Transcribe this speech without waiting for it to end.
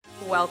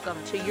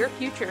welcome to Your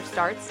Future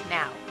Starts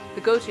Now,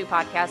 the go-to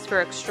podcast for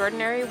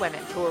extraordinary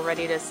women who are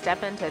ready to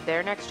step into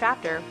their next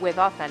chapter with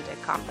authentic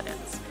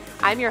confidence.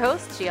 I'm your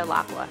host, Gia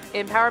Lacqua,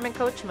 empowerment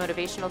coach,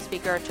 motivational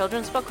speaker,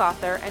 children's book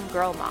author, and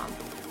girl mom.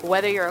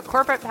 Whether you're a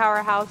corporate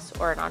powerhouse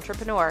or an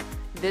entrepreneur,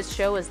 this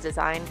show is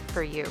designed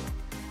for you.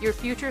 Your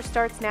Future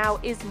Starts Now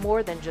is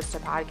more than just a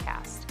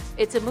podcast.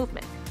 It's a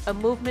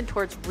movement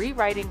towards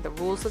rewriting the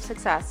rules of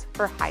success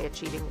for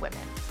high-achieving women.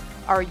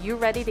 Are you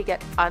ready to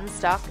get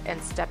unstuck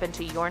and step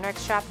into your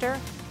next chapter?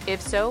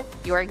 If so,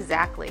 you're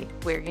exactly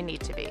where you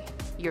need to be.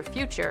 Your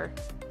future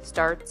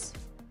starts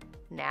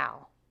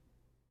now.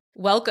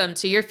 Welcome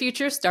to Your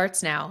Future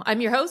Starts Now. I'm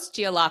your host,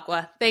 Gia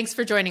Lacqua. Thanks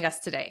for joining us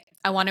today.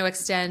 I want to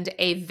extend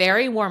a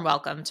very warm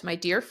welcome to my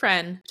dear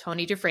friend,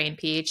 Tony Dufresne,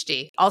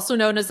 PhD, also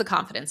known as the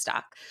Confidence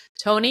Doc.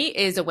 Tony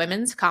is a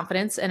women's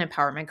confidence and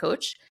empowerment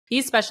coach.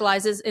 He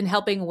specializes in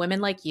helping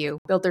women like you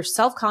build their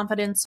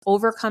self-confidence,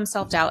 overcome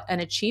self-doubt,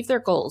 and achieve their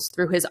goals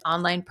through his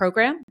online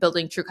program,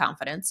 Building True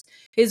Confidence,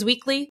 his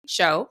weekly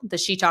show, the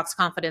She Talks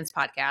Confidence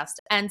podcast,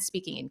 and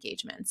speaking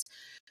engagements.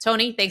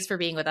 Tony, thanks for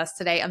being with us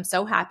today. I'm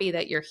so happy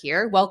that you're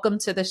here. Welcome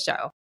to the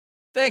show.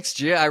 Thanks,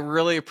 Gia. I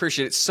really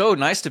appreciate it. It's so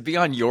nice to be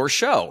on your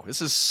show. This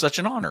is such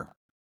an honor.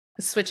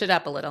 Switch it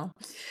up a little.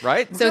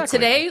 Right? So Exactly.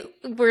 today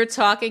we're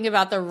talking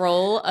about the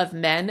role of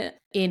men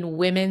in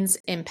women's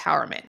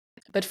empowerment.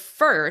 But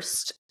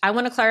first, I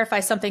want to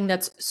clarify something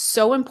that's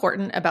so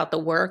important about the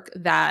work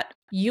that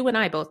you and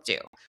I both do.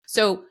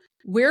 So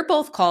we're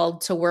both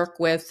called to work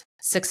with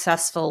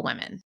successful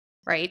women,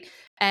 right?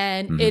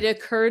 And it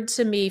occurred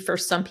to me for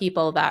some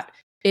people that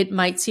it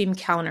might seem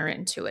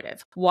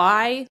counterintuitive.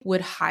 Why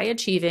would high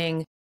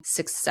achieving,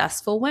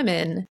 successful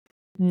women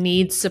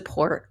need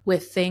support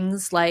with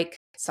things like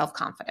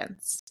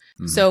self-confidence?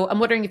 So I'm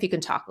wondering if you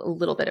can talk a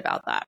little bit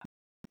about that.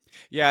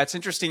 Yeah, it's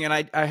interesting.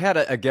 And I had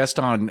a guest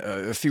on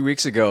a few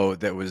weeks ago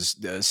that was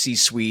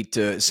C-suite,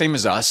 same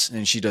as us,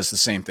 and she does the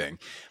same thing.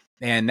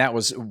 And that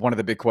was one of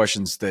the big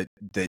questions that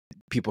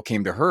people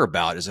came to her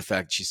about, is the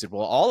fact she said,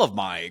 well, all of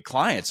my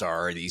clients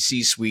are these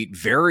C-suite,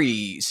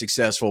 very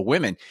successful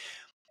women.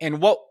 And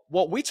what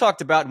we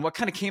talked about and what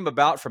kind of came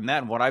about from that,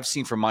 and what I've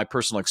seen from my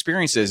personal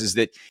experiences, is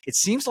that it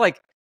seems like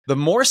the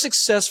more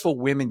successful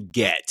women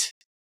get,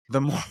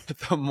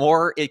 the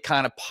more it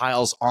kind of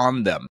piles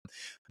on them.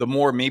 The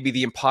more maybe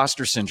the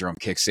imposter syndrome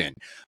kicks in,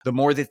 the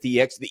more that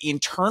the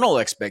internal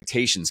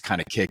expectations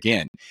kind of kick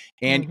in.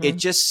 And it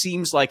just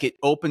seems like it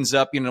opens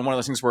up, one of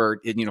those things where,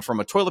 from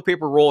a toilet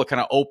paper roll, it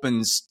kind of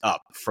opens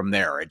up from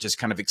there. It just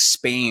kind of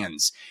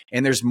expands,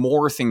 and there's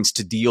more things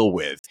to deal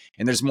with,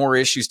 and there's more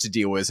issues to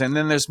deal with, and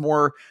then there's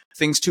more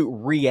things to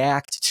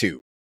react to.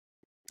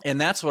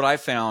 And that's what I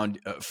found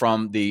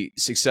from the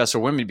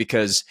successful women,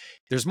 because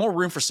there's more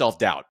room for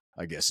self-doubt,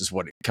 I guess, is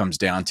what it comes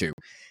down to.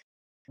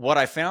 What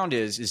I found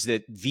is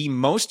that the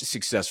most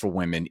successful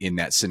women in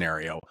that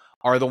scenario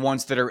are the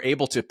ones that are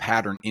able to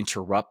pattern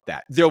interrupt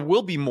that. There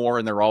will be more,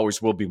 and there always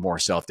will be more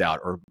self-doubt,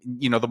 or,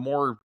 the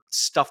more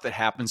stuff that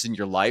happens in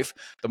your life,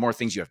 the more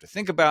things you have to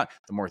think about,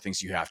 the more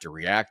things you have to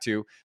react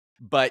to.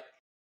 But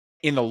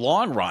in the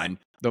long run,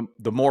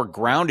 the more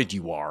grounded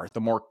you are,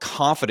 the more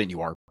confident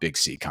you are, big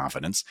C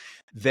confidence,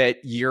 that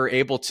you're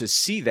able to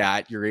see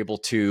that, you're able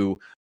to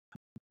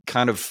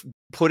kind of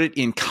put it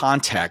in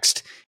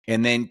context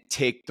and then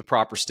take the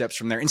proper steps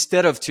from there,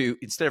 instead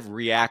of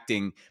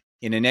reacting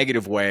in a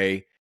negative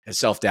way, a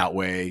self-doubt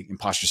way,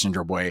 imposter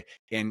syndrome way,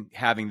 and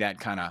having that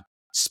kind of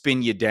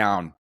spin you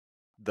down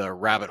the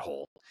rabbit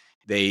hole.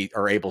 They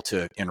are able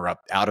to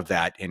interrupt out of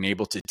that and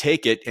able to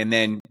take it and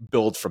then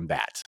build from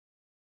that.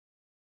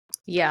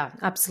 Yeah,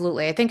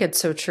 absolutely. I think it's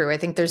so true. I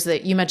think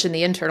you mentioned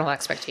the internal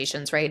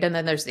expectations, right? And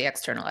then there's the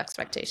external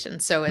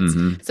expectations. So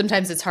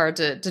sometimes it's hard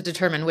to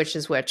determine which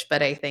is which,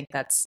 but I think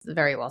that's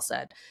very well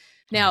said.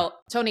 Now,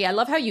 Tony, I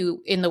love how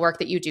in the work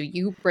that you do,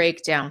 you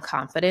break down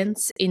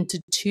confidence into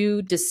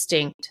two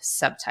distinct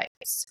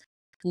subtypes,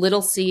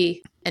 little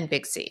c and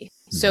big C.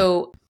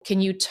 So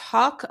can you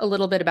talk a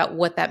little bit about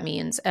what that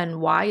means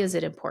and why is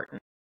it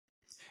important?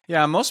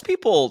 Yeah, most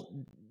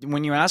people,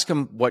 when you ask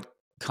them what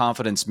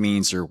confidence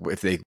means, or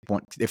if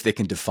they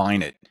can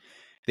define it,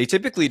 they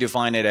typically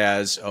define it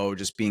as,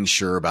 just being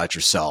sure about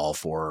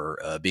yourself, or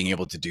being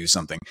able to do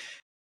something.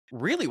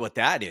 Really what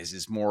that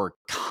is more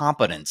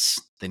competence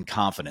than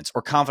confidence,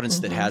 or confidence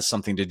that has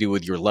something to do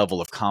with your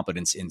level of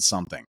competence in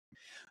something.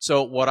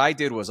 So what I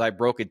did was I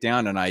broke it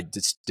down, and I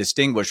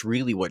distinguished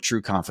really what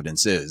true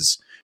confidence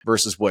is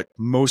versus what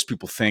most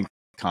people think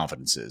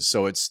confidence is.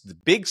 So it's the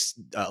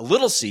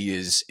little c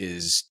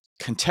is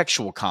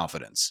contextual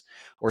confidence,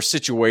 or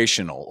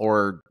situational,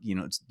 or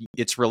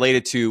it's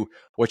related to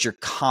what you're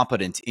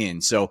competent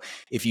in. So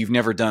if you've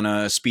never done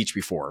a speech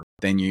before,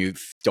 then you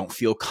don't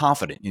feel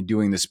confident in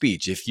doing the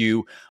speech. If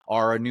you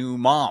are a new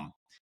mom,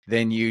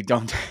 then you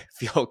don't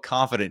feel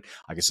confident.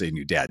 I can say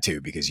new dad too,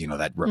 because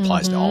that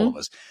applies to all of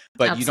us.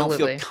 But Absolutely. You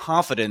don't feel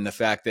confident in the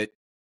fact that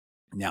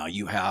now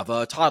you have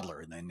a toddler,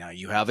 and then now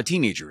you have a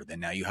teenager, then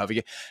now you have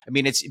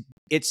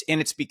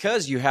it's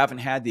because you haven't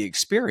had the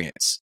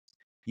experience.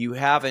 you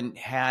haven't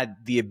had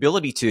the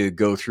ability to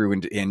go through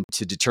and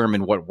to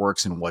determine what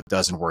works and what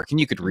doesn't work. And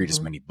you could read as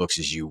many books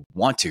as you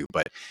want to,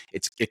 but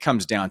it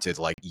comes down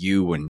to like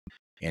you and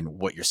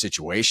what your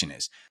situation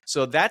is.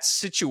 So that's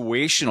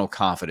situational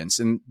confidence.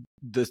 And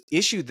the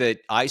issue that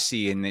I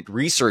see and that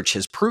research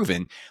has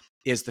proven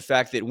is the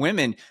fact that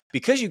women,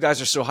 because you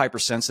guys are so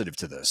hypersensitive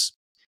to this,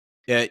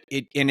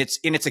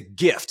 it's a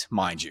gift,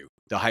 mind you,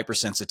 the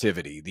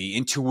hypersensitivity, the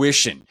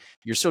intuition.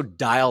 You're so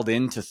dialed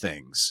into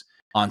things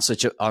on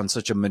such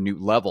a minute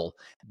level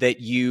that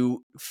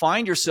you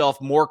find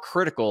yourself more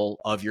critical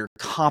of your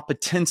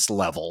competence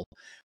level.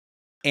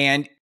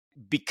 And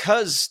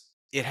because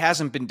it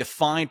hasn't been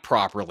defined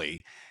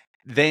properly,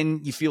 then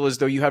you feel as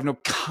though you have no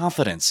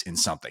confidence in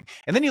something.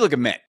 And then you look at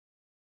men.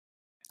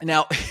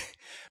 Now,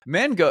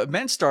 men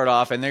start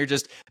off and they're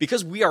just,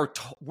 because we are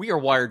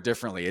wired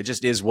differently. It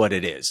just is what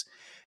it is.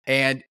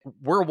 And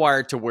we're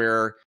wired to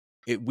where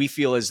we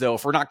feel as though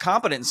if we're not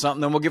competent in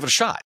something, then we'll give it a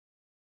shot.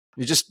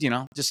 You just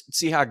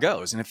see how it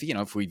goes. And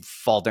if we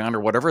fall down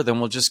or whatever, then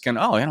we'll just go,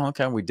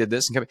 okay, we did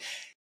this.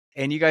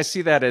 And you guys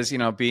see that as,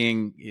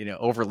 being,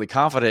 overly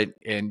confident,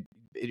 and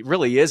it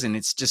really isn't.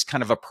 It's just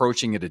kind of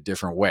approaching it a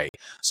different way.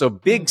 So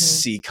big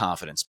C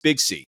confidence, big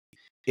C,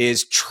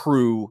 is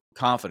true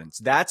confidence.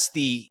 That's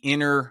the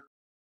inner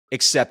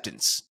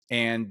acceptance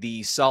and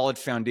the solid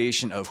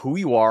foundation of who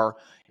you are.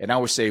 And I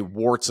would say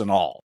warts and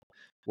all.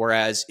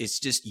 Whereas it's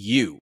just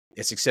you.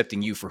 It's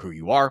accepting you for who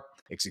you are.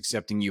 It's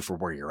accepting you for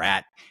where you're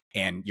at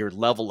and your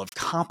level of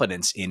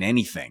competence in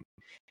anything.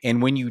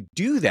 And when you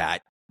do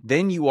that,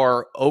 then you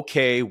are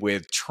okay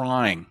with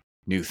trying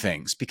new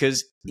things,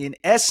 because in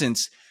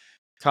essence,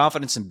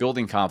 confidence and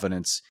building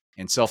confidence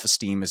and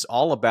self-esteem is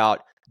all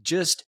about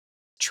just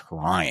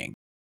trying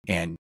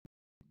and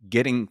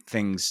getting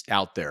things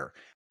out there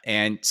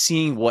and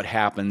seeing what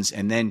happens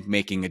and then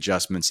making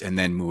adjustments and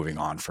then moving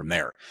on from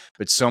there.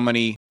 But so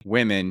many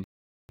women,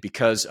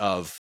 because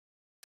of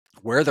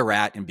where they're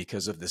at and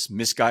because of this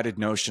misguided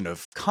notion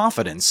of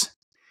confidence,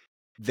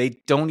 they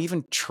don't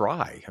even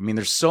try. I mean,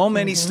 there's so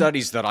many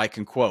studies that I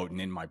can quote,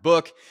 and in my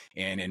book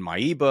and in my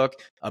ebook,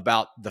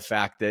 about the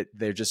fact that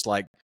they're just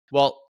like,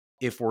 well,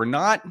 if we're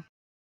not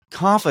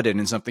confident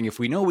in something, if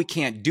we know we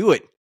can't do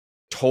it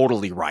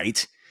totally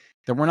right,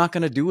 then we're not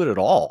going to do it at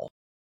all.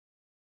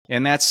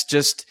 And that's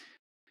just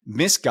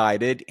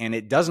misguided, and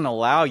it doesn't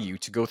allow you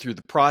to go through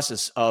the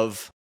process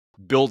of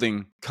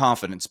building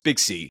confidence, big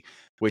C,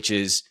 which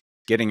is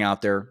getting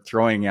out there,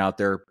 throwing out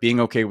there, being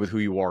okay with who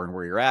you are and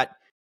where you're at,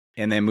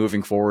 and then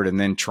moving forward and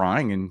then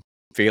trying and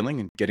failing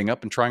and getting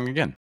up and trying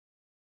again.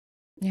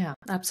 Yeah,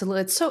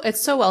 absolutely.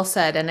 It's so well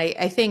said. And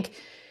I think,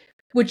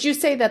 would you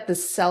say that the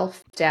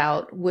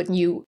self-doubt, when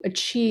you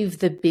achieve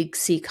the big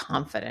C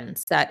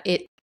confidence, that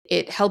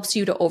it helps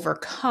you to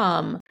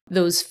overcome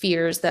those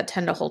fears that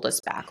tend to hold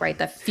us back, right?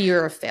 The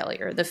fear of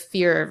failure, the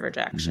fear of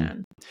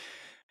rejection.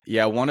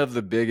 Yeah, one of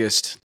the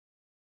biggest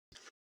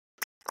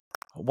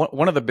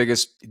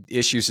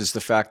issues is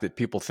the fact that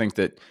people think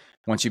that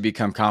once you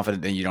become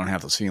confident, then you don't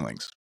have those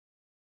feelings.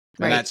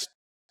 And that's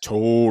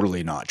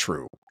totally not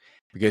true,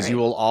 because you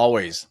will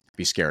always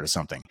be scared of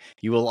something.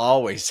 You will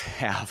always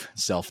have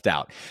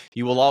self-doubt.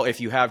 If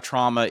you have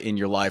trauma in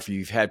your life, or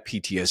you've had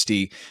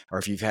PTSD, or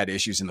if you've had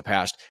issues in the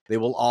past, they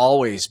will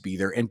always be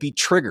there and be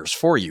triggers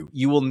for you.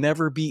 You will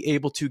never be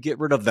able to get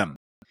rid of them.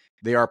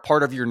 They are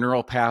part of your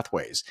neural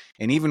pathways.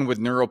 And even with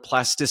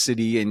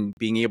neuroplasticity and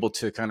being able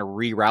to kind of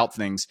reroute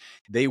things,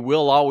 they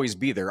will always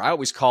be there. I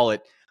always call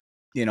it,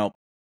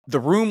 the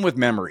room with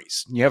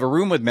memories. You have a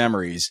room with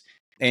memories,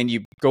 and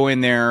you go in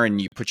there and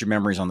you put your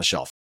memories on the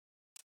shelf.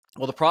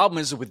 Well, the problem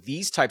is with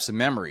these types of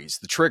memories,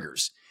 the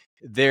triggers,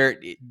 they're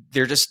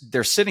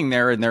sitting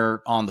there and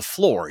they're on the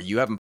floor. You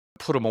haven't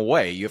put them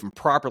away. You haven't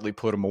properly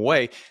put them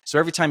away. So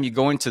every time you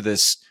go into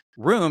this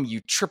room, you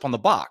trip on the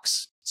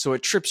box. So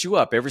it trips you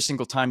up every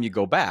single time you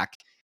go back.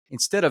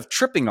 Instead of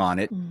tripping on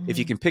it, if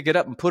you can pick it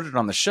up and put it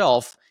on the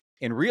shelf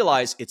and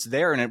realize it's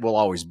there and it will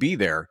always be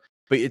there,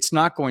 but it's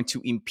not going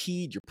to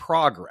impede your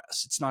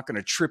progress. It's not going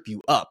to trip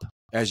you up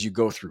as you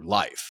go through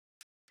life.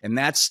 And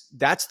that's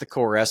the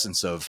core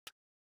essence of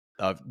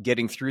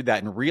getting through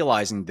that, and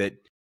realizing that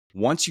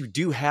once you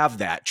do have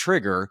that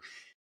trigger,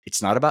 it's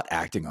not about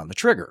acting on the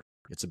trigger.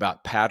 It's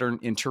about pattern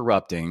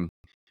interrupting,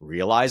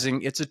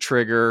 realizing it's a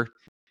trigger,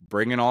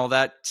 bringing all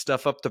that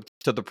stuff up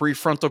to the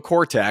prefrontal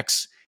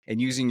cortex, and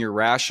using your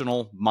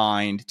rational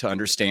mind to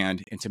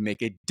understand and to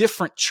make a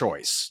different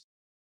choice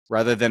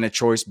rather than a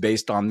choice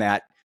based on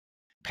that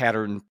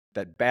pattern,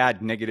 that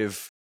bad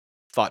negative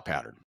thought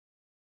pattern.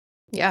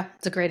 Yeah,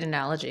 it's a great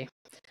analogy.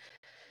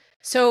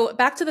 So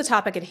back to the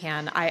topic at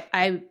hand,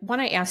 I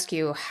want to ask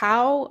you,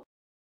 how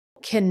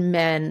can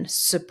men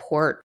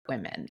support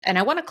women? And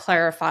I want to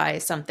clarify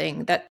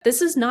something, that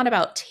this is not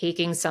about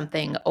taking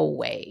something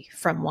away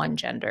from one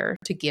gender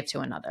to give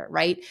to another,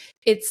 right?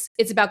 It's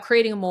about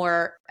creating a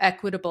more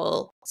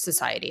equitable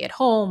society at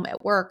home,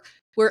 at work,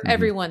 where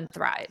everyone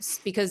thrives.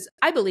 Because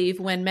I believe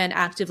when men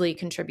actively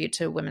contribute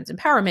to women's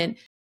empowerment,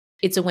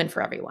 it's a win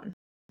for everyone,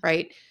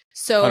 right?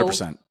 So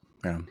 100%.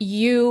 Yeah.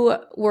 You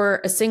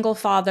were a single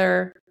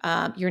father.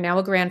 You're now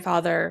a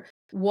grandfather.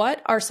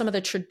 What are some of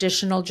the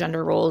traditional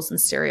gender roles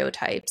and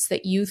stereotypes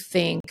that you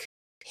think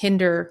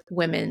hinder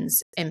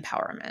women's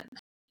empowerment?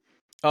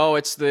 Oh,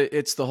 it's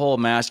the whole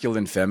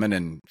masculine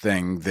feminine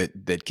thing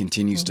that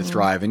continues to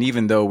thrive. And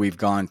even though we've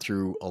gone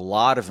through a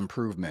lot of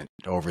improvement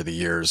over the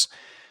years,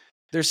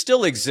 there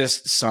still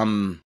exists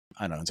some,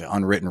 I don't know,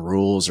 unwritten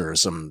rules or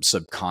some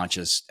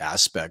subconscious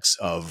aspects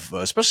of,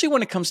 especially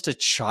when it comes to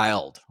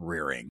child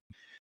rearing.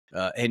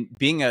 And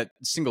being a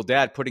single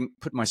dad, putting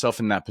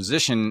myself in that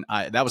position,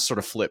 that was sort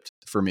of flipped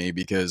for me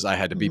because I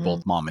had to be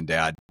both mom and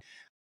dad.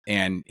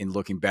 And in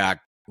looking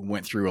back,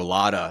 went through a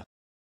lot of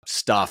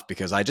stuff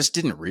because I just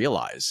didn't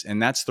realize. And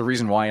that's the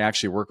reason why I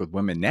actually work with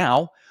women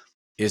now,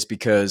 is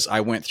because I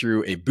went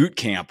through a boot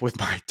camp with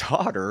my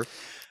daughter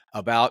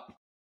about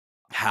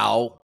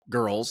how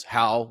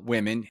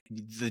women,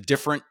 the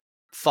different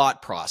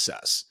thought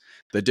process,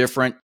 the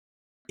different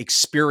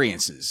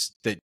experiences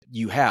that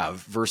you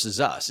have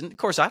versus us. And of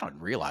course, I didn't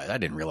realize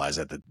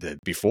that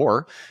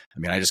before. I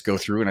mean, I just go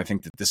through and I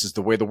think that this is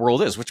the way the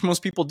world is, which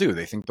most people do.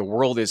 They think the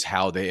world is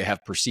how they have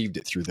perceived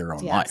it through their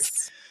own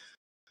life.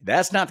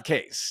 That's not the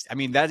case. I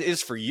mean, that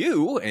is for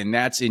you and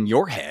that's in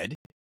your head.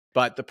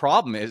 But the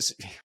problem is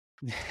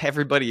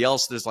everybody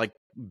else, there's like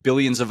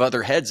billions of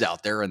other heads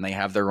out there and they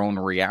have their own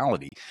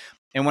reality.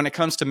 And when it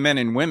comes to men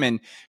and women,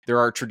 there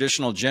are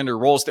traditional gender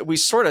roles that we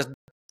sort of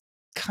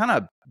kind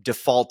of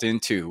default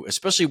into,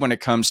 especially when it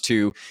comes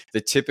to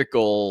the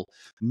typical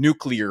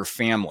nuclear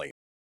family.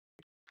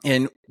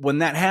 And when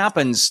that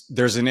happens,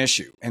 there's an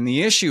issue. And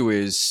the issue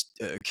is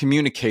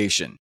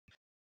communication.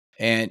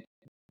 And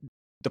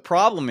the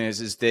problem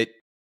is that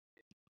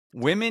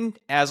women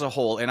as a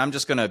whole, and I'm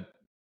just going to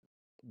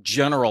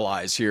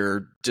generalize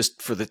here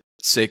just for the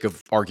sake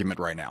of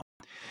argument right now.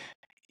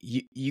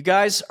 You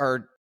guys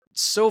are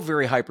so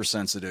very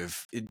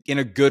hypersensitive in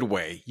a good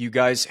way. You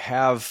guys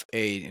have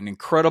an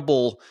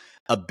incredible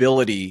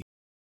ability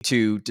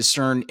to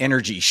discern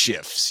energy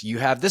shifts.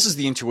 This is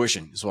the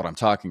intuition is what I'm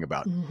talking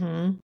about.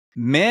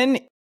 Men,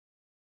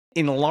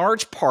 in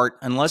large part,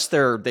 unless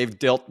they've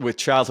dealt with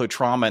childhood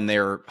trauma and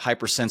they're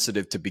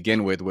hypersensitive to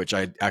begin with, which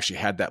I actually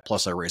had that,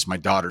 plus I raised my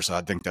daughter, so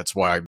I think that's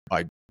why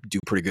I do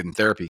pretty good in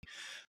therapy.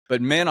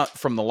 But men,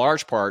 from the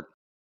large part,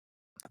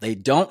 they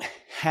don't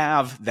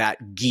have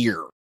that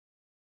gear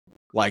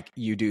like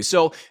you do.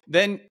 So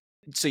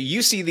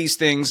you see these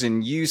things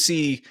and you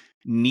see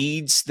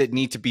needs that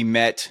need to be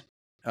met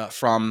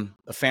from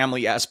a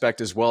family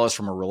aspect as well as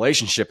from a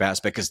relationship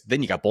aspect, because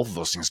then you got both of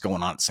those things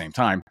going on at the same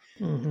time.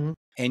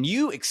 And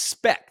you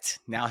expect,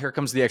 now here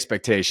comes the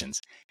expectations,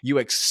 you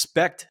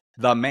expect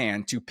the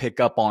man to pick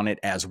up on it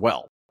as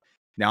well.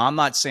 Now, I'm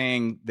not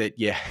saying that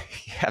you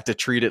have to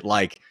treat it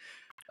like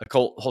a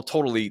whole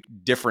totally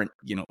different,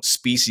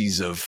 species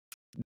of,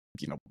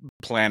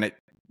 planet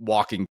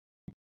walking,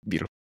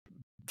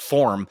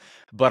 form,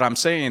 but I'm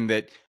saying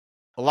that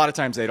a lot of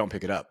times they don't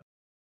pick it up.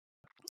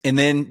 And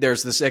then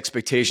there's this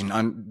expectation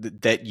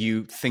that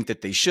you think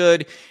that they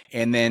should,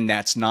 and then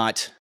that's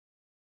not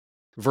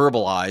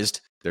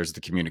verbalized. There's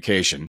the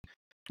communication.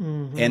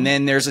 And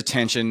then there's a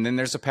tension, then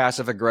there's a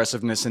passive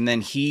aggressiveness, and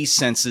then he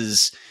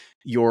senses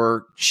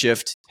your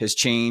shift has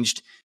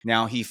changed.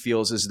 Now he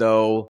feels as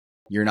though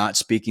you're not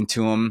speaking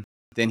to him.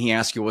 Then he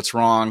asks you what's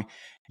wrong.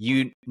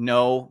 You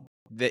know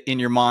that in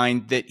your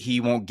mind that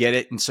he won't get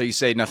it. And so you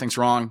say, nothing's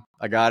wrong,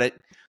 I got it.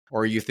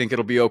 Or you think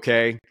it'll be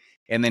okay.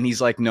 And then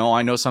he's like, no,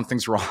 I know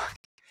something's wrong.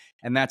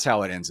 And that's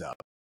how it ends up.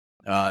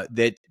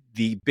 That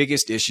the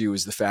biggest issue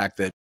is the fact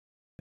that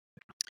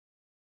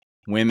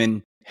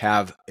women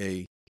have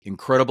a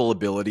incredible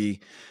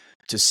ability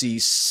to see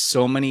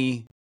so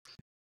many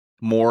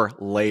more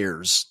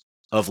layers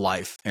of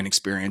life and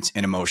experience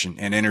and emotion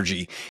and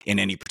energy in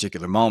any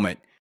particular moment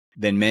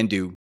than men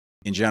do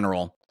in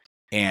general.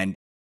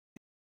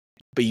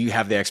 But you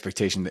have the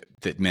expectation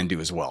that men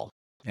do as well.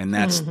 And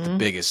that's the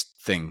biggest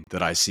thing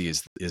that I see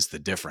is the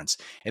difference.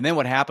 And then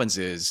what happens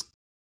is,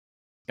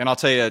 and I'll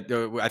tell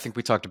you, I think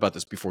we talked about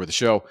this before the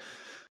show,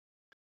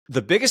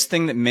 the biggest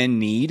thing that men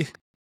need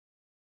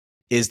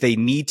is they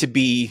need to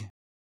be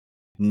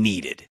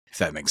needed, if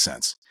that makes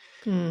sense.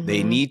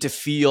 They need to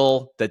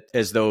feel that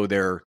as though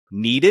they're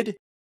needed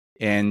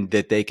and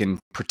that they can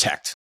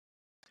protect.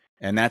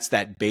 And that's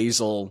that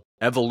basal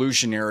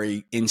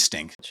evolutionary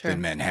instinct that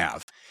men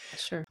have.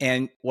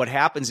 And what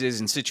happens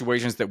is in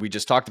situations that we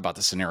just talked about,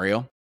 the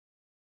scenario,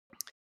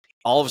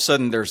 all of a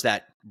sudden there's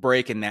that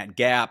break and that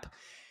gap,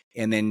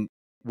 and then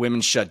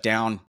women shut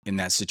down in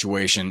that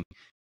situation.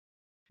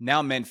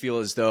 Now men feel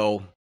as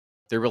though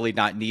they're really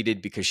not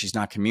needed because she's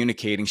not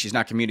communicating. She's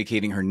not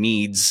communicating her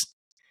needs.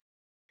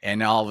 And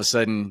now all of a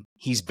sudden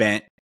he's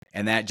bent,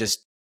 and that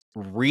just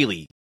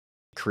really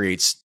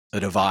creates a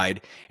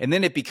divide. And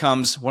then it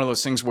becomes one of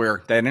those things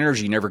where that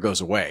energy never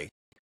goes away.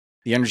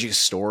 The energy is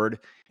stored.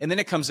 And then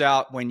it comes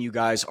out when you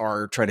guys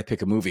are trying to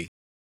pick a movie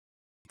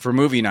for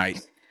movie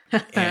night.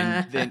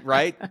 And then,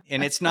 right?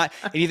 And it's not,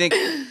 and you think,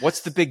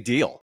 what's the big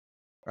deal?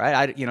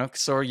 Right?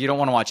 So you don't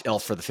want to watch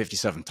Elf for the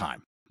 57th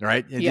time.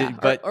 right? Yeah.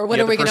 But Or what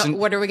the are we other person,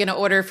 what are we gonna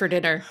order for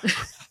dinner?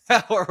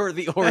 or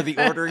the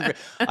ordering.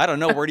 I don't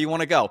know. Where do you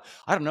want to go?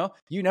 I don't know.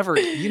 You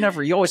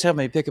always have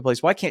me pick a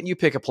place. Why can't you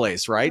pick a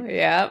place? Right?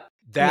 Yeah.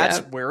 That's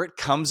where it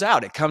comes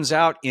out. It comes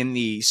out in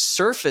the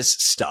surface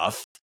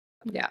stuff.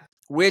 Yeah.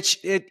 Which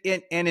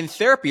and in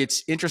therapy,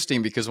 it's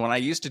interesting because when I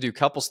used to do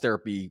couples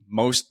therapy,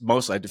 most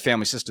I did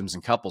family systems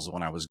and couples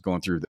when I was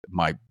going through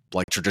my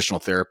like traditional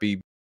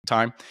therapy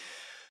time.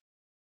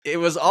 It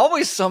was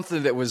always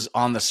something that was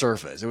on the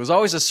surface. It was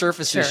always a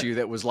surface issue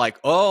that was like,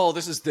 oh,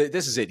 this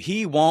is it.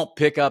 He won't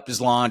pick up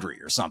his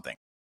laundry or something.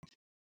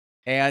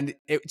 And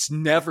it's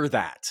never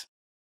that,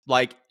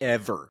 like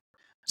ever.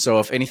 So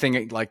if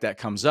anything like that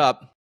comes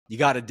up, you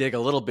got to dig a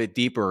little bit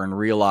deeper and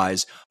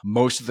realize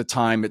most of the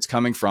time it's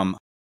coming from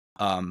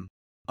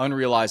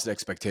unrealized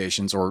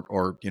expectations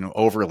or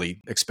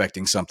overly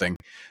expecting something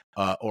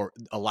or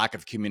a lack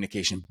of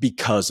communication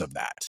because of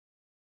that.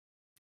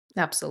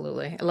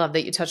 Absolutely. I love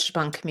that you touched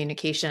upon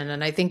communication.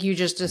 And I think you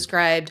just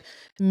described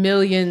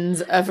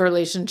millions of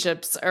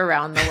relationships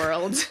around the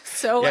world.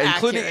 So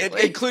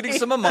including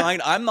some of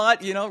mine. I'm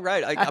not,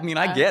 right. I mean,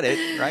 I get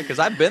it, right? Because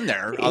I've been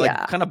there,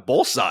 like kind of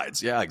both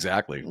sides. Yeah,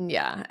 exactly.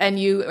 Yeah. And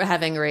you,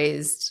 having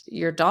raised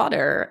your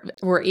daughter,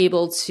 were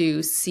able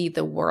to see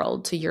the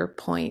world, to your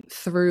point,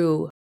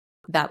 through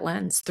that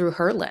lens, through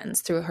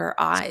her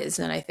eyes.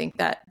 And I think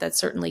that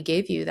certainly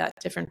gave you that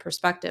different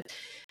perspective.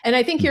 And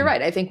I think you're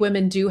right. I think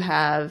women do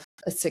have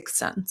a sixth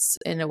sense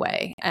in a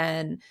way.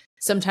 And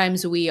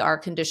sometimes we are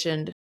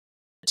conditioned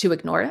to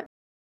ignore it.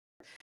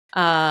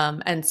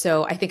 And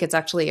so I think it's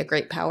actually a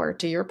great power.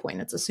 To your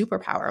point, it's a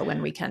superpower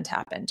when we can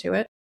tap into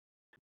it.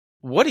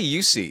 What do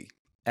you see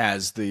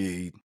as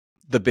the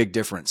big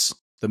difference,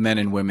 the men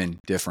and women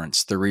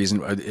difference? The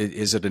reason,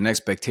 is it an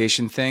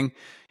expectation thing?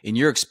 In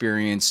your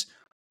experience,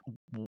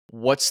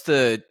 what's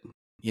the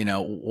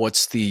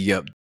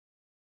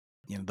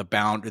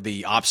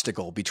the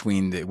obstacle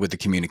with the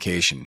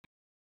communication?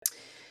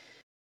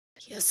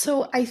 Yeah,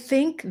 so I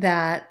think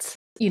that,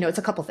 it's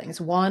a couple things.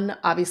 One,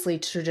 obviously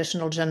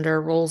traditional gender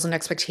roles and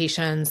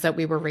expectations that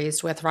we were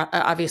raised with.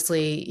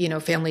 Obviously,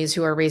 families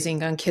who are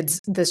raising young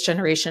kids this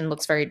generation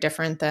looks very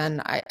different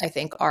than I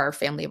think our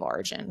family of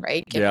origin,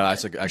 right?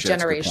 That's actually generational.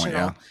 That's a good point,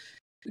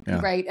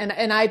 yeah. Right.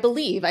 And I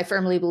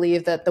firmly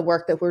believe that the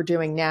work that we're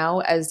doing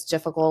now, as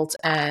difficult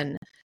and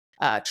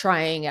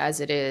trying as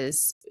it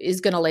is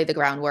going to lay the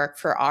groundwork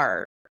for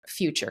our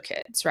future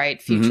kids,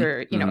 right?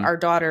 Future, our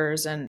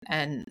daughters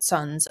and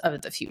sons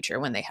of the future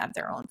when they have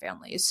their own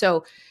families.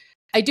 So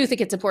I do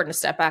think it's important to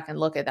step back and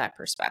look at that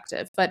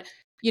perspective. But,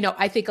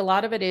 I think a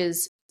lot of it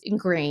is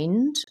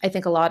ingrained. I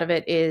think a lot of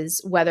it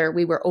is whether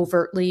we were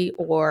overtly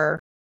or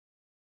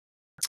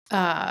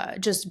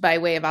just by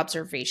way of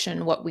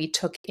observation, what we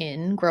took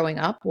in growing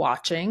up,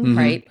 watching,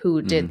 right?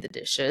 Who did the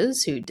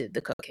dishes, who did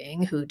the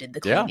cooking, who did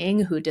the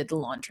cleaning, who did the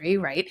laundry,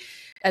 right?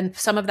 And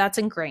some of that's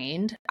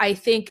ingrained. I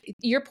think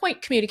your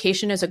point,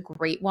 communication, is a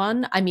great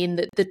one. I mean,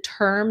 the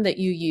term that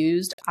you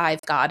used,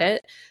 I've got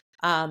it.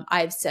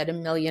 I've said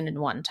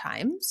 1,000,001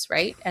 times,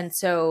 right? And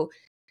so,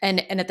 and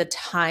at the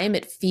time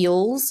it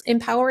feels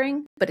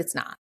empowering, but it's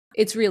not.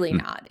 It's really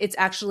not. It's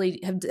actually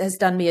has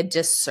done me a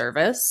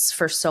disservice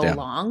for so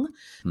long.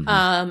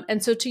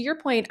 And so to your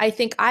point, I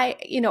think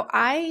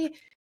I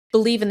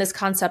believe in this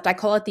concept. I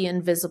call it the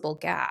invisible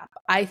gap.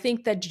 I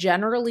think that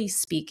generally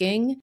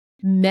speaking,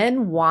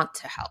 men want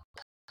to help,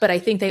 but I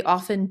think they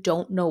often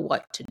don't know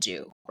what to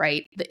do,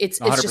 right? It's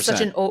 100%. just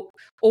such an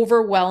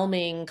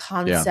overwhelming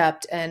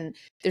concept and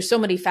there's so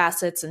many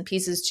facets and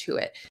pieces to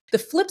it. The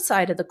flip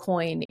side of the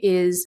coin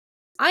is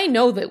I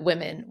know that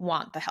women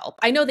want the help.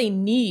 I know they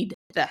need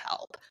the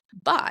help,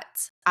 but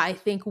I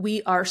think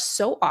we are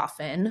so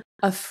often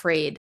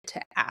afraid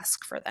to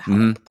ask for the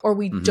help or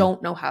we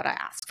don't know how to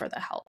ask for the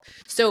help.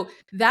 So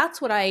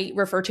that's what I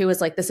refer to as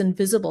like this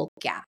invisible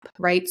gap,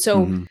 right?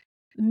 So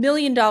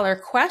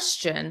 $1,000,000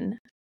 question,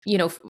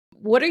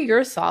 what are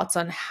your thoughts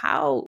on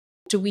how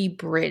do we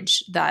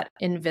bridge that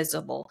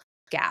invisible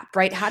gap,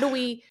 right? How do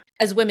we,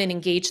 as women,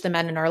 engage the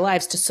men in our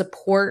lives to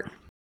support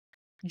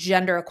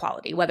gender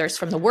equality, whether it's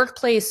from the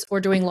workplace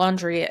or doing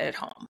laundry at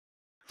home?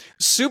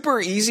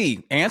 Super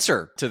easy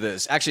answer to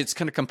this. Actually, it's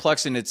kind of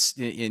complex in its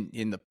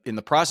in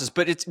the process,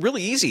 but it's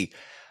really easy.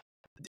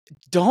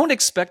 Don't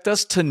expect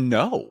us to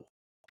know.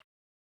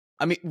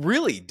 I mean,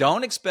 really,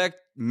 don't expect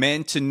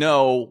men to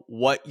know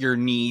what your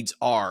needs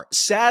are.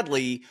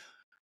 Sadly,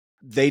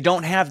 they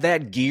don't have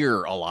that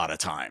gear a lot of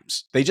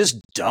times. They just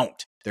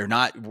don't. We're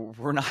not in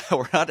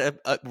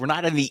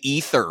the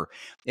ether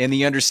and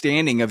the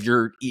understanding of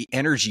your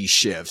energy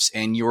shifts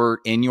and your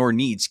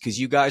needs, because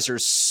you guys are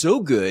so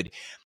good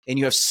and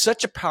you have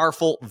such a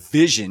powerful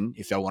vision,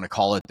 if I want to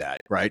call it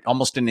that, right?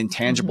 Almost an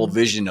intangible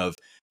vision of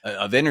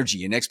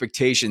energy and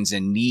expectations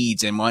and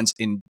needs and wants,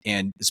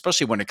 and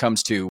especially when it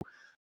comes to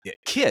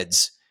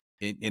kids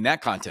in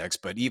that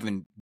context, but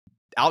even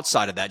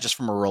outside of that, just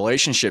from a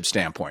relationship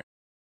standpoint.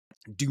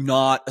 Do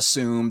not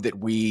assume that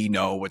we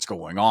know what's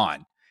going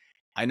on.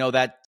 I know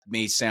that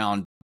may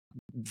sound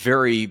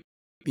very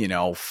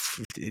it's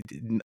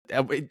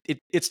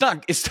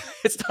not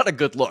it's not a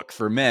good look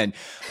for men,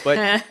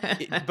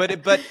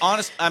 but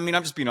honest. I mean,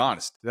 I'm just being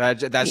honest.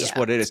 That's just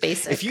what it is.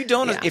 Basic. If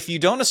you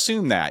don't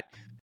assume that,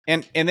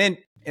 and then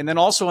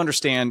also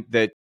understand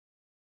that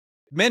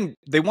men,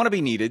 they want to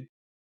be needed,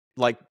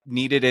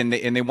 and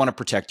they want to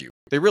protect you.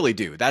 They really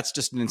do. That's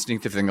just an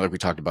instinctive thing, like we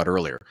talked about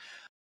earlier.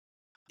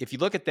 If you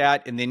look at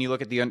that, and then you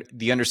look at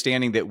the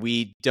understanding that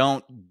we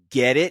don't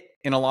get it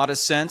in a lot of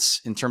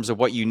sense in terms of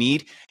what you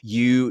need,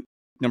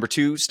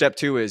 step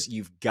two is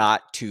you've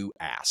got to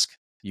ask.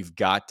 You've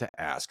got to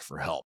ask for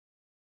help.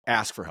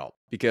 Ask for help,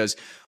 because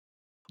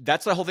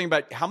that's the whole thing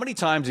about how many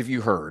times have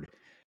you heard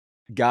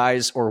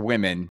guys or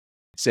women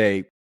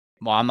say,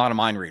 well, I'm not a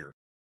mind reader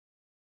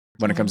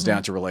when it comes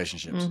down to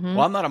relationships.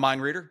 Well, I'm not a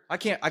mind reader. I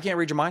can't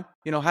read your mind.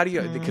 How do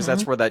you, because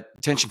that's where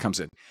that tension comes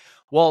in.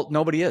 Well,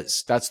 nobody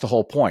is. That's the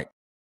whole point.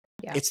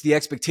 Yeah. It's the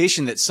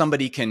expectation that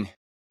somebody can,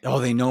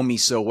 they know me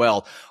so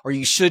well, or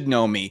you should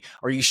know me,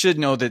 or you should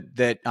know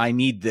that I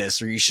need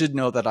this, or you should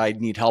know that I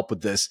need help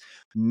with this.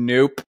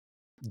 Nope.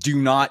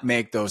 Do not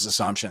make those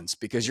assumptions,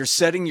 because you're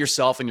setting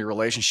yourself and your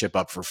relationship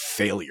up for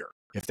failure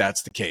if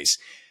that's the case.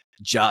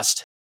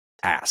 Just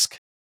ask.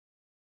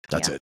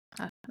 That's it.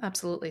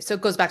 Absolutely. So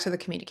it goes back to the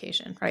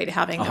communication, right?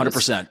 Having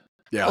 100%.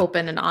 Yeah.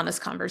 Open and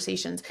honest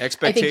conversations.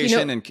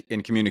 Expectation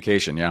and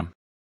communication. Yeah.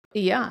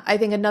 Yeah. I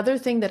think another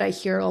thing that I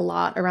hear a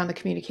lot around the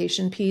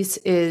communication piece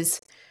is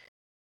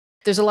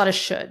there's a lot of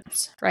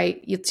shoulds, right?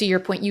 To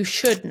your point, you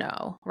should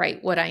know, right,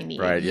 what I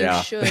need. Right.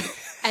 You should.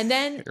 And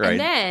then, right. And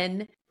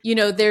then,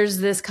 there's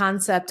this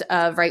concept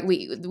of, right,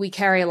 we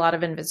carry a lot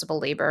of invisible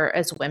labor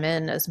as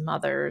women, as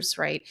mothers,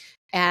 right?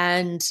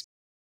 And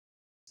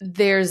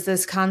there's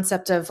this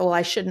concept of, well,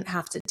 I shouldn't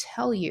have to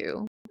tell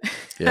you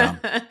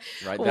right.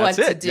 what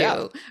to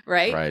do,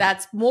 right?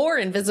 That's more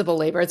invisible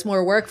labor. It's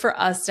more work for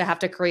us to have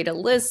to create a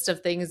list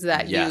of things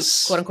that you,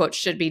 quote unquote,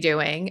 should be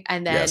doing.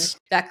 And then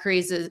that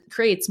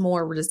creates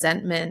more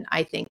resentment,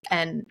 I think,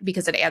 and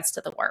because it adds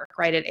to the work,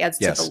 right? It adds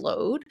to the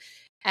load.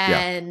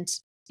 And,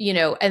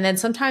 and then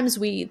sometimes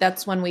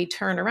that's when we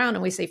turn around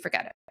and we say,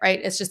 forget it, right?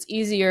 It's just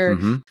easier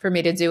for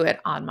me to do it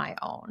on my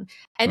own.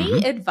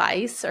 Any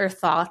advice or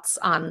thoughts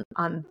on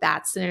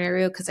that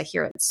scenario? Because I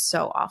hear it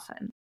so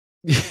often.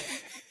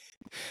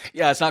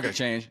 Yeah, it's not going to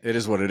change. It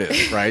is what it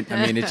is, right?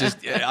 I mean,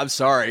 I'm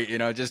sorry,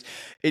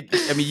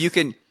 you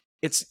can,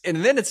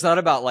 and then it's not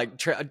about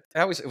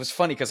it was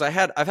funny because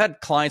I've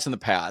had clients in the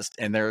past,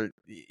 and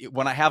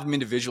when I have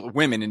them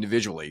women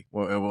individually,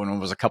 when it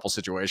was a couple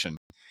situation,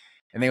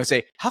 and they would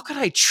say, how could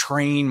I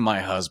train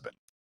my husband?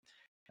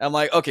 And I'm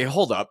like, okay,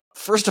 hold up.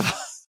 First of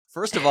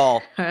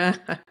all,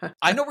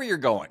 I know where you're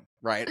going,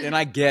 right? And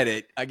I get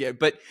it,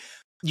 but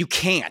you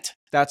can't.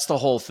 That's the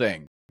whole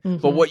thing.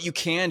 But what you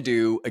can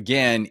do,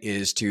 again,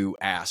 is to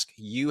ask.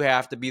 You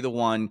have to be the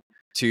one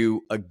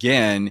to,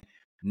 again,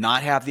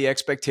 not have the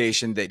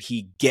expectation that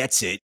he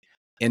gets it.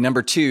 And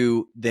number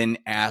two, then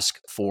ask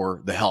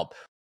for the help.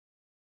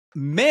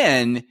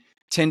 Men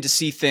tend to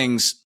see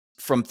things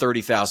from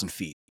 30,000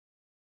 feet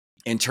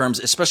in terms,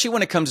 especially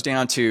when it comes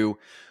down to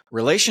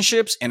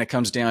relationships and it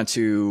comes down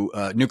to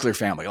nuclear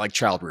family, like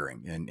child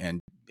rearing and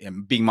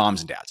being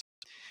moms and dads.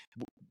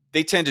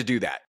 They tend to do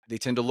that. They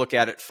tend to look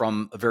at it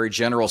from a very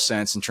general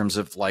sense in terms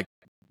of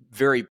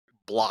very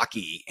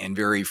blocky and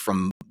very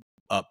from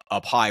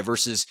up high,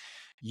 versus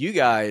you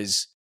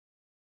guys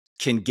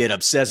can get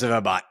obsessive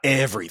about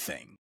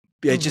everything.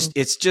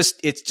 It's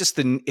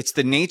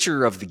the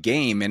nature of the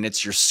game, and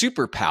it's your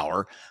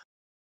superpower.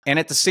 And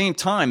at the same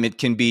time, it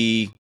can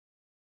be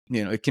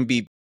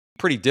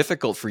pretty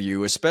difficult for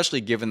you,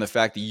 especially given the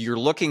fact that you're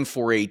looking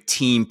for a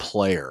team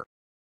player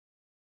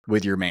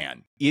with your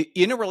man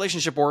in a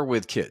relationship or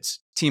with kids.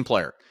 Team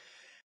player.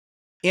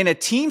 In a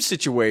team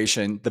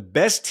situation, the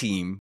best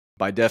team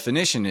by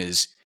definition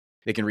is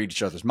they can read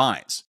each other's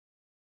minds,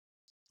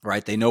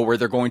 right? They know where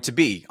they're going to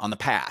be on the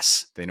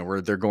pass. They know where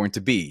they're going to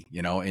be,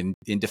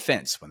 in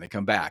defense when they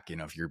come back.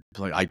 If you're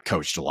playing, I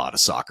coached a lot of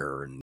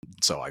soccer, and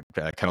so I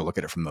kind of look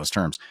at it from those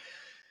terms.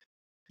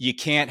 You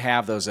can't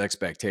have those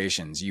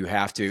expectations. You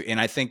have to,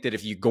 and I think that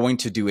if you're going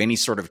to do any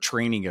sort of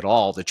training at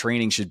all, the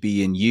training should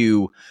be in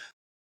you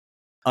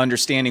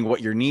understanding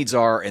what your needs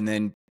are, and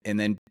then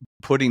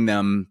putting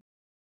them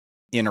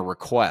in a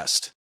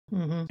request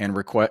and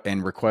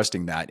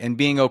requesting that and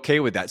being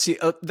okay with that. See,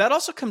 that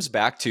also comes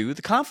back to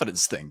the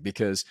confidence thing,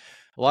 because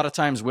a lot of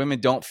times women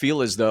don't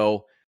feel as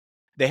though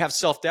they have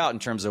self-doubt in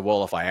terms of,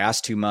 well, if I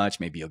ask too much,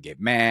 maybe he'll get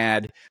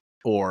mad,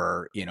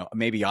 or,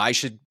 maybe I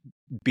should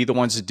be the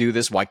ones to do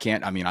this. Why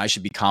can't, I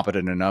should be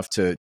competent enough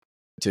to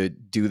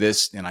do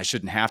this, and I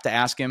shouldn't have to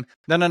ask him.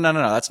 No.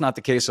 That's not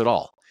the case at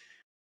all.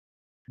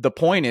 The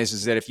point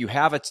is that if you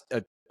have a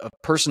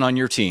person on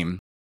your team,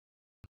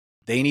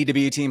 they need to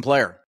be a team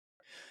player,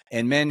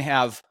 and men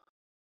have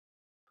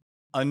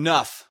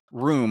enough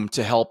room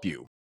to help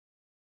you.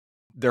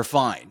 They're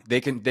fine.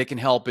 They can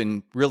help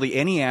in really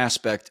any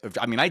aspect of,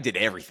 I did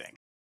everything.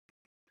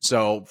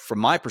 So from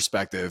my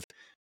perspective,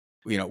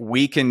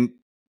 we can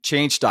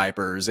change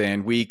diapers,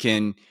 and we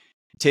can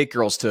take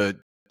girls to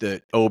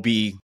the OB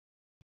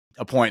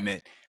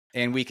appointment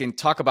and we can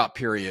talk about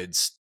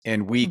periods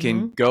and we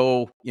can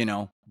go,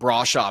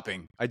 bra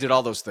shopping. I did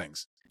all those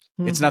things.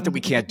 It's not that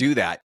we can't do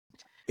that.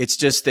 It's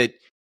just that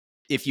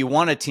if you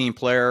want a team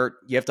player,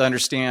 you have to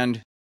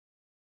understand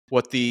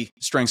what the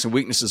strengths and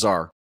weaknesses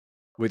are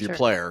with your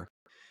player.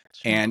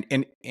 Sure.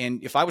 And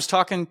if I was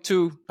talking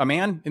to a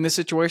man in this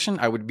situation,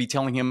 I would be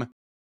telling him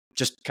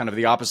just kind of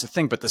the opposite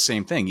thing, but the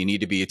same thing. You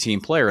need to be a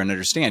team player and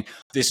understand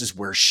this is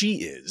where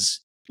she is,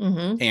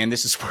 and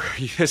this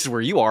is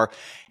where you are,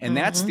 and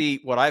that's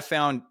what I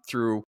found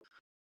through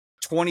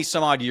 20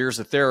 some odd years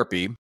of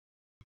therapy,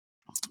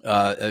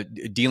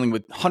 dealing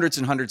with hundreds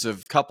and hundreds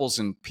of couples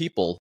and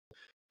people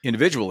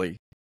individually.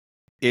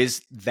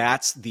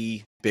 That's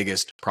the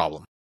biggest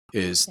problem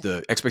is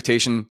the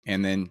expectation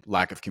and then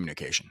lack of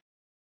communication.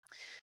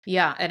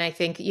 Yeah. And I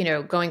think,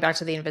 going back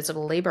to the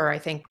invisible labor, I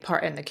think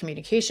part in the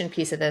communication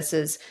piece of this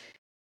is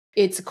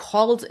it's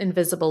called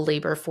invisible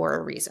labor for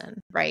a reason,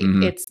 right?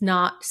 It's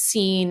not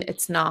seen,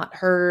 it's not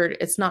heard,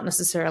 it's not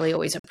necessarily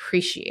always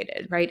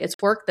appreciated, right? It's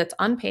work that's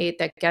unpaid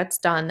that gets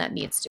done that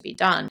needs to be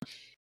done.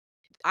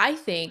 I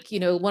think,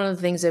 one of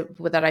the things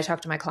that I talk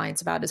to my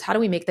clients about is how do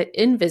we make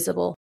the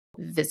invisible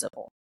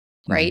visible,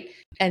 right?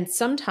 And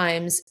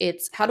sometimes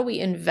it's how do we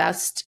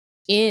invest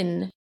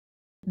in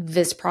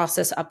this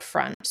process up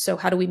front? So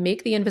how do we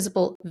make the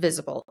invisible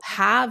visible?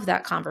 Have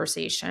that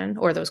conversation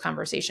or those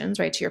conversations,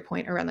 right? To your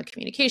point around the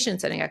communication,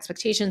 setting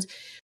expectations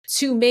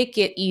to make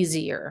it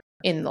easier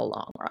in the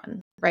long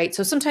run, right?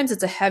 So sometimes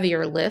it's a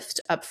heavier lift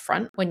up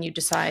front when you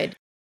decide,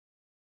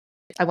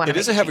 I want to. It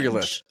is a heavier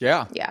lift.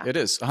 Yeah. It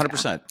is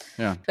 100%.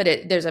 Yeah.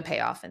 But there's a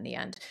payoff in the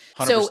end.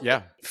 100%. So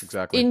yeah,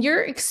 exactly. In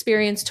your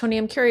experience, Tony,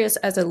 I'm curious,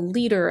 as a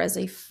leader, as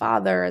a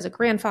father, as a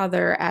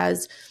grandfather,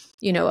 as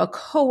a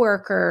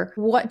coworker,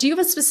 do you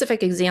have a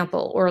specific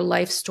example or a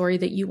life story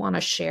that you want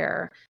to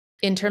share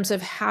in terms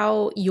of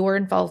how your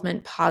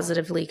involvement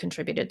positively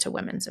contributed to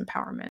women's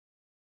empowerment?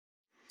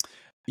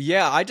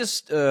 Yeah, I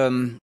just,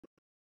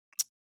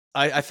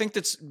 I think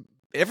that's,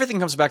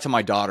 everything comes back to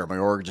my daughter.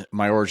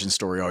 My origin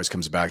story always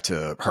comes back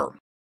to her.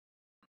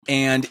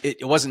 And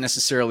it wasn't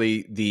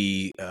necessarily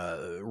the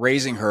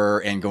raising her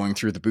and going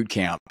through the boot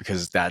camp,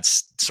 because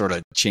that's sort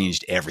of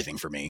changed everything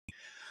for me.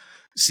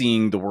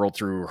 Seeing the world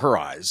through her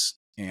eyes.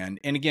 And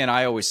again,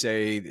 I always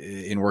say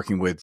in working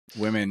with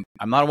women,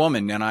 I'm not a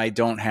woman and I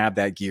don't have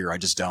that gear. I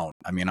just don't.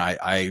 I mean,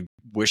 I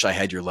wish I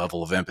had your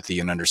level of empathy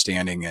and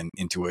understanding and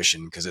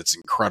intuition, because it's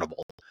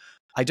incredible.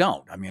 I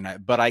don't. I mean,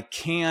 but I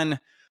can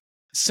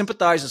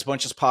sympathize as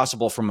much as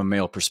possible from a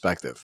male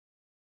perspective.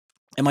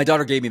 And my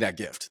daughter gave me that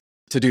gift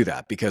to do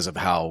that because of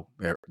how,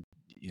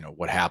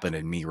 what happened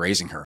in me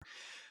raising her.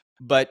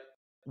 But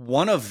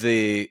one of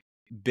the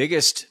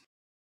biggest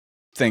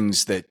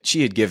things that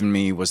she had given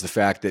me was the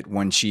fact that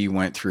when she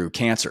went through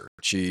cancer,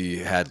 she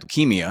had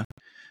leukemia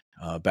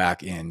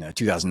back in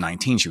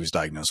 2019, she was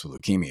diagnosed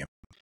with leukemia.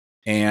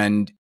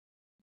 And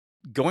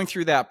going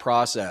through that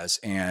process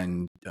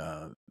and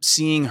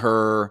seeing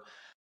her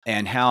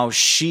and how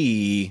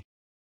she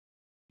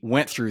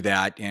went through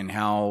that and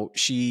how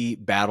she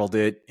battled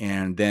it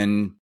and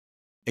then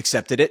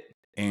accepted it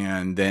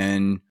and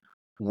then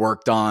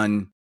worked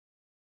on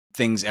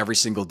things every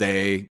single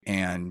day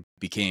and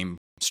became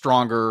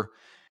stronger.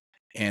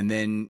 And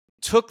then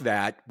took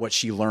that, what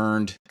she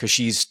learned, because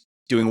she's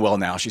doing well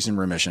now, she's in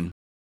remission,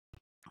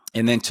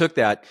 and then took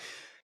that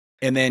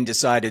and then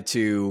decided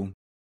to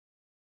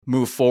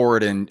move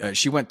forward. And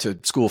she went to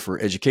school for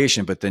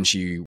education, but then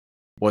she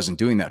wasn't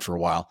doing that for a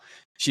while.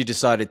 She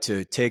decided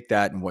to take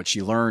that and what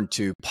she learned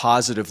to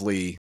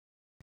positively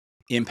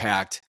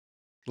impact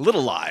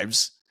little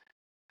lives.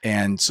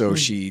 And so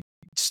she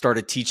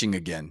started teaching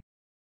again.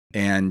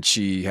 And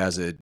she has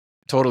a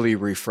totally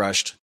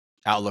refreshed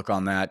outlook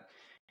on that.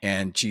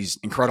 And she's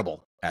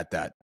incredible at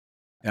that.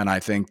 And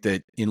I think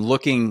that in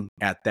looking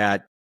at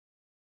that,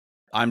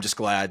 I'm just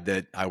glad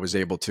that I was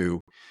able to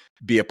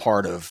be a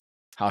part of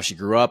how she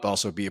grew up,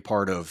 also be a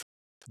part of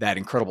that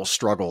incredible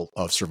struggle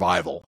of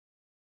survival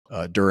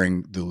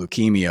during the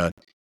leukemia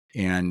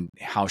and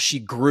how she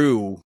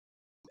grew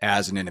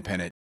as an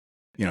independent,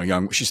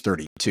 young, she's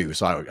 32.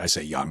 So I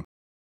say young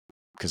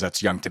because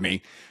that's young to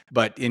me,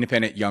 but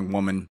independent young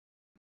woman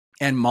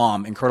and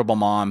mom, incredible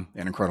mom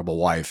and incredible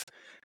wife.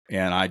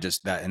 And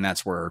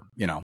that's where,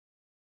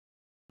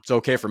 it's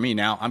okay for me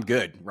now. I'm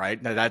good, right?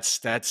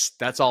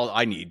 That's all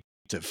I need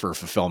for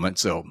fulfillment.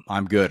 So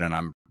I'm good.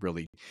 And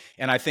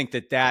I think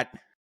that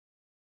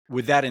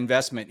with that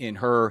investment in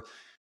her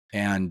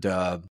and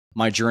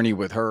my journey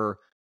with her,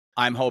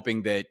 I'm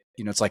hoping that,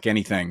 it's like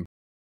anything,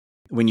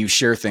 when you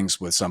share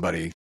things with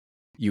somebody,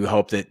 you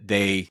hope that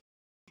they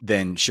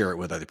then share it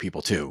with other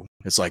people too.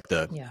 It's like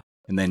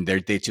and then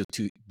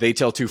they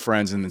tell two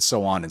friends and then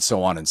so on and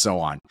so on and so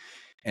on.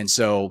 And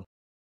so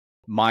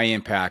my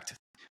impact,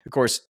 of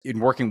course, in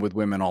working with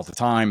women all the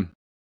time,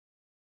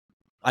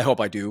 I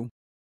hope I do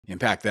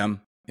impact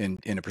them in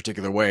a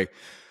particular way.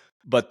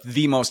 But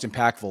the most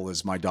impactful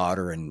is my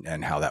daughter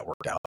and how that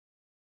worked out.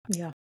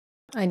 Yeah,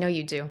 I know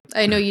you do.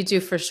 I know you do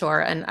for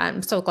sure. And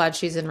I'm so glad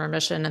she's in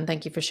remission. And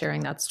thank you for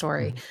sharing that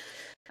story.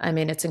 I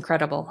mean, it's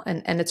incredible.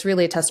 And it's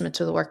really a testament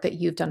to the work that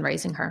you've done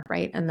raising her,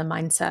 right? And the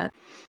mindset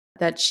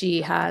that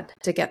she had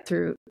to get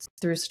through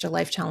such a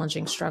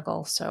life-challenging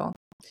struggle. So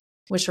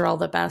wish her all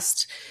the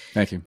best.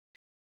 Thank you.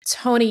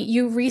 Tony,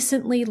 you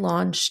recently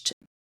launched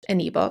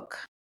an ebook.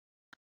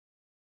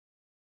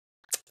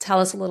 Tell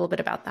us a little bit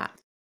about that.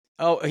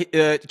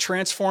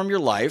 Transform Your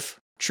Life,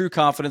 True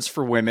Confidence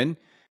for Women.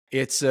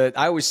 It's, I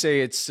always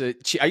say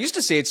I used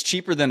to say it's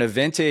cheaper than a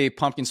venti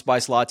pumpkin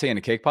spice latte and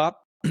a cake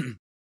pop,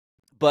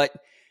 but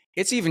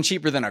it's even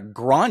cheaper than a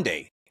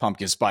grande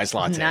pumpkin spice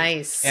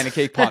latte and a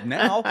cake pop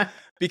now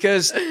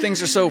because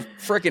things are so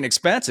freaking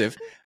expensive.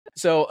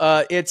 So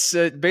it's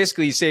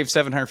basically you save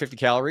 750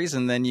 calories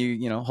and then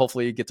you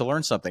hopefully you get to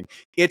learn something.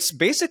 It's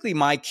basically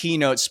my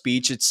keynote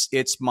speech.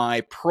 It's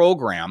my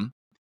program.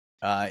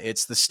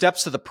 It's the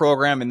steps of the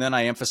program, and then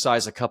I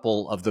emphasize a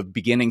couple of the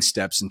beginning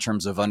steps in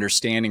terms of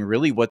understanding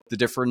really what the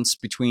difference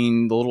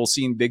between the little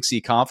C and big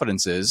C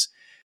confidence is,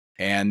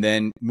 and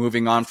then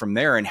moving on from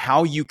there and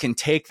how you can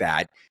take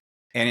that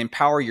and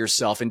empower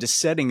yourself into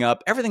setting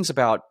up. Everything's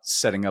about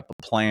setting up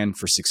a plan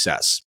for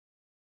success,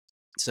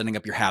 setting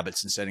up your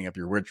habits and setting up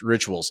your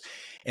rituals.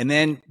 And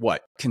then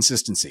what?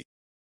 Consistency,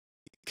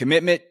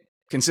 commitment,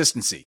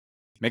 consistency.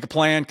 Make a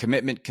plan,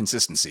 commitment,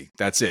 consistency.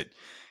 That's it.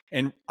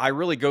 And I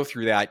really go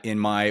through that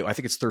in I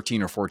think it's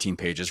 13 or 14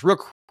 pages. Real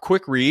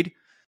quick read,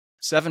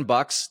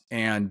 $7.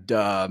 And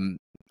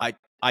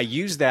I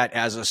use that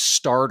as a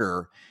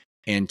starter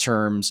in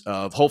terms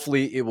of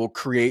hopefully it will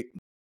create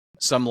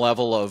some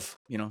level of,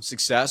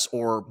 success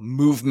or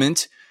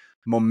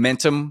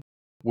momentum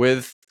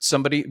with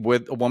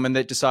a woman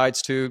that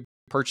decides to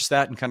purchase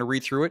that and kind of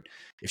read through it.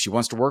 If she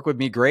wants to work with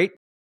me, great.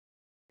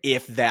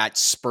 If that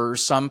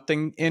spurs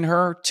something in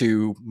her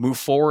to move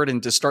forward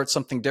and to start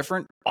something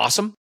different,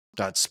 awesome.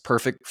 That's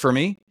perfect for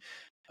me.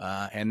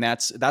 And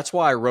that's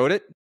why I wrote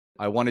it.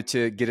 I wanted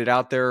to get it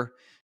out there.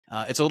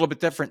 It's a little bit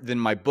different than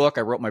my book.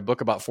 I wrote my book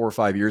about 4 or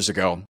 5 years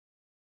ago.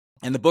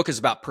 And the book is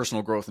about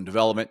personal growth and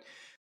development.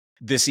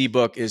 This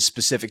ebook is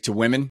specific to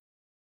women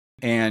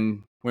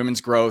and women's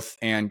growth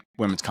and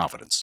women's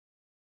confidence.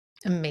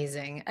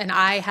 Amazing. And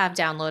I have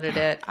downloaded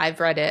it.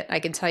 I've read it. I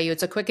can tell you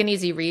it's a quick and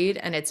easy read,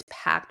 and it's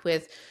packed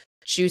with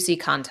juicy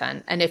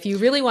content. And if you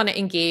really want to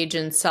engage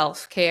in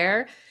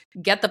self-care,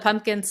 get the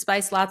pumpkin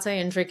spice latte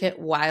and drink it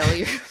while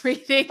you're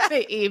reading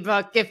the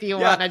ebook if you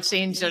want to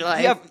change your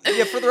life. Yeah,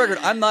 for the record,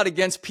 I'm not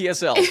against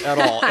PSL at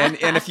all.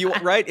 And if you,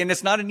 right, and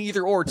it's not an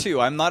either or too.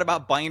 I'm not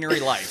about binary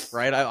life,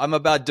 right? I'm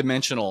about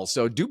dimensional.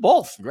 So do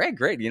both. Great.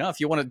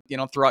 If you want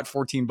to, throw out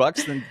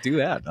 $14, then do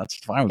that. That's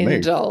fine with me.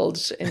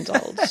 Indulge.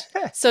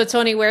 So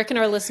Tony, where can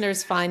our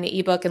listeners find the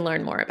ebook and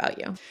learn more about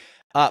you?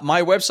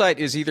 My website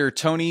is either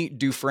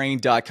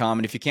tonydufresne.com,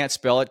 and if you can't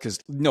spell it, because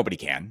nobody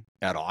can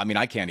at all. I mean,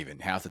 I can't even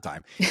half the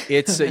time.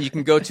 It's you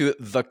can go to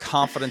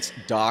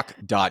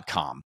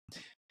theconfidencedoc.com.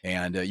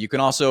 And you can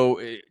also,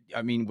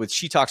 with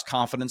She Talks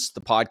Confidence,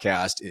 the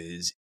podcast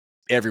is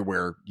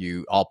everywhere,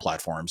 all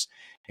platforms,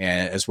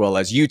 and as well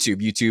as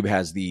YouTube. YouTube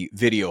has the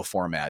video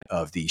format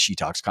of the She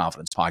Talks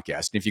Confidence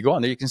podcast. And if you go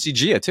on there, you can see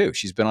Gia too.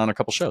 She's been on a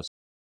couple shows.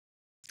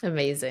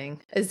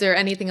 Amazing. Is there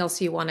anything else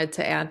you wanted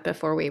to add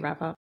before we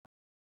wrap up?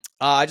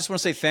 I just want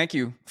to say thank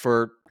you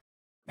for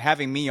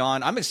having me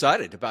on. I'm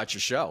excited about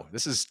your show.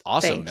 This is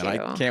awesome. And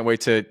I can't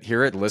wait to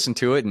hear it and listen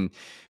to it. And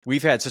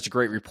we've had such a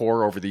great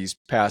rapport over these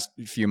past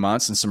few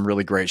months and some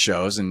really great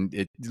shows. And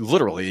it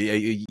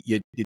literally,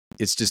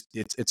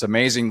 it's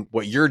amazing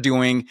what you're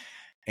doing.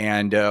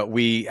 And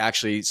we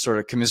actually sort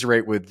of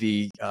commiserate with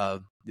the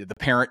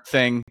parent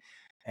thing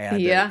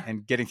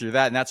and getting through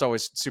that. And that's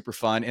always super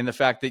fun. And the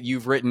fact that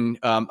you've written,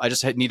 I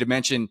just need to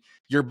mention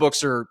your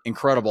books are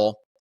incredible.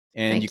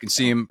 And you can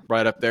see them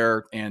right up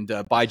there, and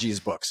buy Gia's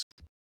books.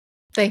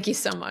 Thank you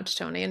so much,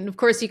 Tony. And of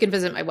course, you can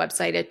visit my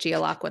website at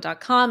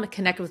gialacqua.com,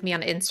 connect with me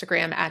on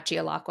Instagram at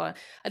gialacqua.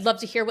 I'd love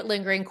to hear what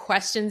lingering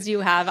questions you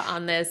have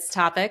on this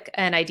topic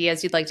and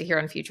ideas you'd like to hear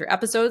on future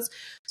episodes.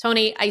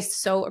 Tony, I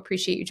so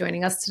appreciate you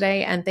joining us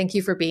today. And thank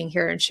you for being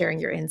here and sharing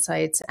your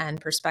insights and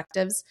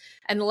perspectives.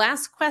 And the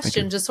last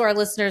question, just so our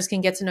listeners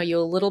can get to know you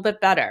a little bit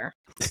better.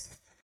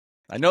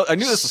 I knew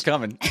this was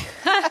coming.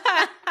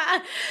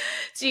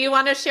 Do you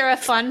want to share a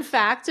fun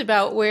fact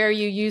about where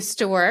you used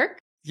to work?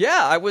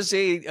 Yeah, I was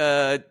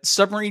a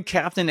submarine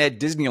captain at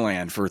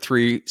Disneyland for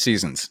 3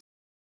 seasons.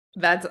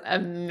 That's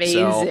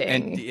amazing. So,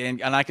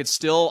 and I could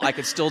still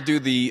do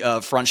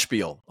the front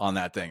spiel on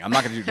that thing. I'm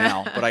not going to do it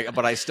now,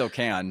 but I still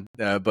can.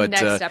 But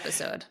next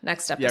episode.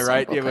 Yeah,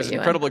 right. It was an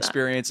incredible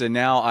experience, and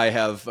now I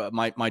have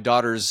my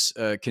daughter's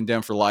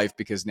condemned for life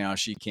because now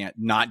she can't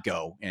not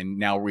go, and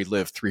now we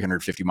live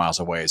 350 miles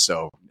away.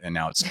 And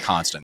now it's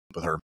constant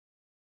with her.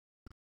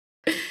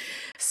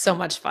 So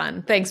much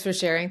fun. Thanks for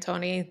sharing,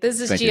 Tony. This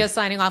is Gia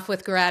signing off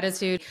with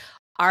gratitude.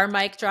 Our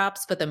mic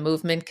drops, but the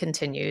movement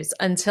continues.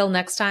 Until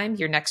next time,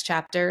 your next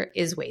chapter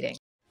is waiting.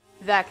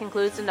 That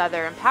concludes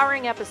another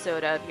empowering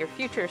episode of Your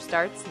Future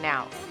Starts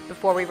Now.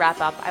 Before we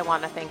wrap up, I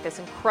want to thank this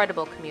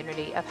incredible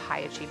community of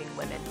high-achieving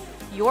women.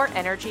 Your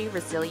energy,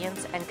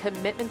 resilience, and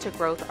commitment to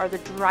growth are the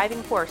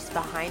driving force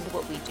behind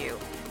what we do.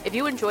 If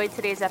you enjoyed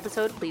today's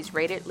episode, please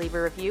rate it, leave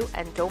a review,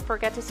 and don't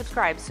forget to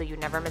subscribe so you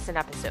never miss an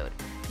episode.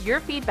 Your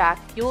feedback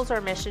fuels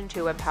our mission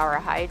to empower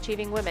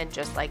high-achieving women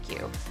just like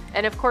you.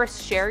 And of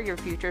course, share your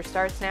future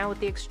starts now with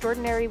the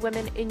extraordinary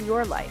women in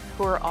your life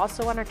who are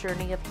also on a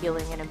journey of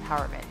healing and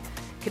empowerment.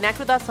 Connect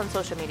with us on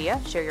social media,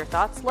 share your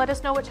thoughts, let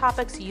us know what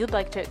topics you'd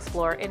like to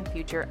explore in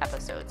future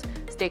episodes.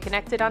 Stay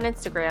connected on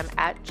Instagram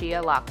at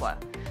Gia Lacqua.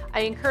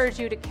 I encourage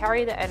you to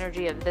carry the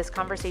energy of this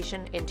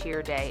conversation into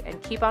your day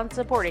and keep on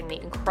supporting the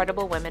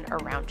incredible women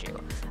around you.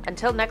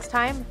 Until next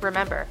time,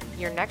 remember,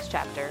 your next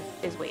chapter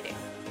is waiting.